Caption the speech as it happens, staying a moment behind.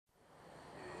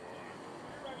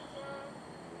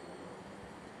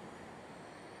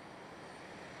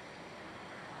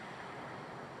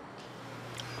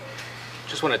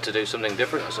just wanted to do something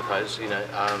different, I suppose. You know,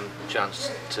 chance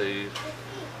to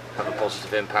have a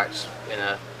positive impact in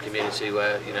a community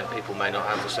where, you know, people may not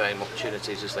have the same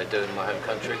opportunities as they do in my home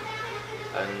country,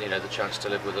 and, you know, the chance to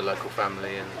live with a local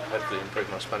family and hopefully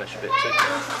improve my Spanish a bit too.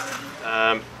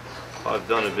 I've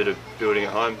done a bit of building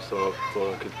at home, so I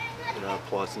thought I could, you know,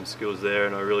 apply some skills there,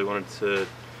 and I really wanted to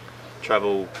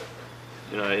travel,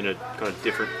 you know, in a kind of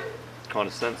different kind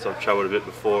of sense. I've travelled a bit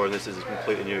before, and this is a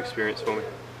completely new experience for me.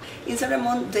 In San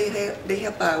Ramon, they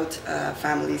help out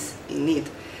families in need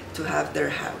to have their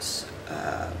house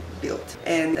built.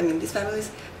 And I mean, these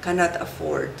families cannot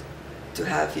afford to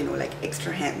have, you know, like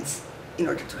extra hands in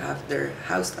order to have their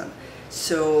house done.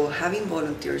 So having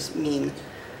volunteers mean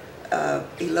a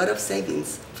lot of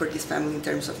savings for this family in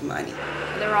terms of money.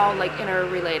 They're all like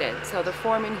interrelated. So the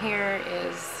foreman here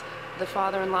is the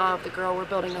father-in-law of the girl we're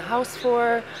building the house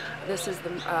for. This is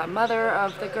the mother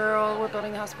of the girl we're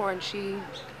building the house for, and she,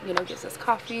 you know, gives us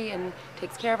coffee and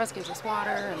takes care of us, gives us water,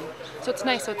 and so it's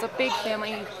nice. So it's a big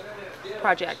family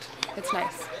project. It's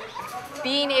nice.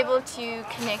 Being able to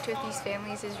connect with these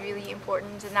families is really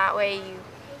important, and that way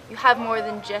you have more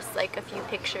than just like a few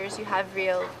pictures. You have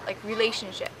real like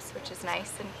relationships, which is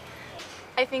nice. And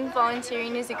I think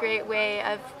volunteering is a great way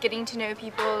of getting to know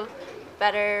people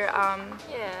better.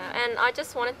 Yeah, and I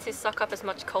just wanted to suck up as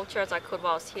much culture as I could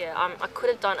while I was here. I could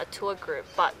have done a tour group,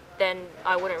 but then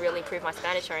I wouldn't really improve my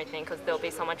Spanish or anything because there'll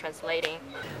be someone translating.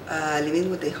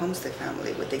 Living with the homestay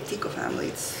family, with the Tico family,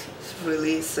 it's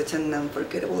really such an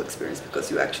unforgettable experience because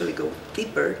you actually go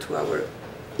deeper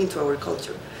into our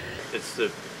culture. It's a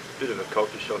bit of a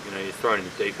culture shock, you know, you're thrown in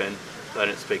the deep end. They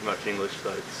don't speak much English, so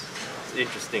it's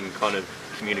interesting kind of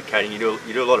communicating. You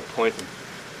do a lot of pointing.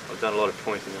 I've done a lot of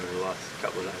pointing over the last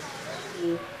couple of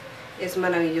days. Es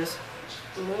maravilloso,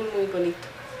 muy bonito.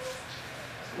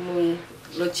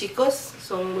 Los chicos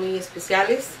son muy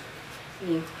especiales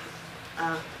y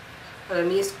para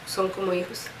mí son como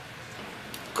hijos.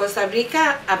 Costa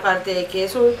Rica, aparte de que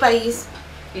es un país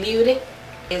libre,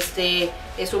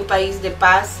 es un país de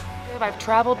paz. I've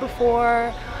traveled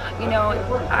before, you know,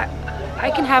 I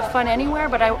can have fun anywhere,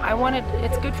 but I want it,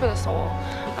 it's good for the soul.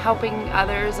 Helping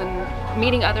others and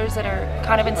meeting others that are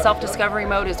kind of in self-discovery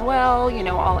mode as well, you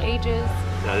know, all ages.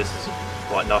 You know, this is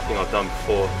like nothing I've done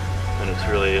before, and it's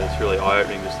really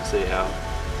eye-opening just to see how,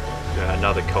 you know,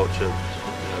 another culture,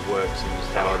 you know, works and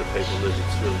just how other people live.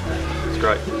 It's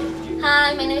great.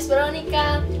 Hi, my name is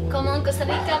Veronica. Come on, Costa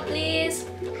Rica, please.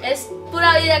 Es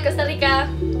pura vida, Costa Rica.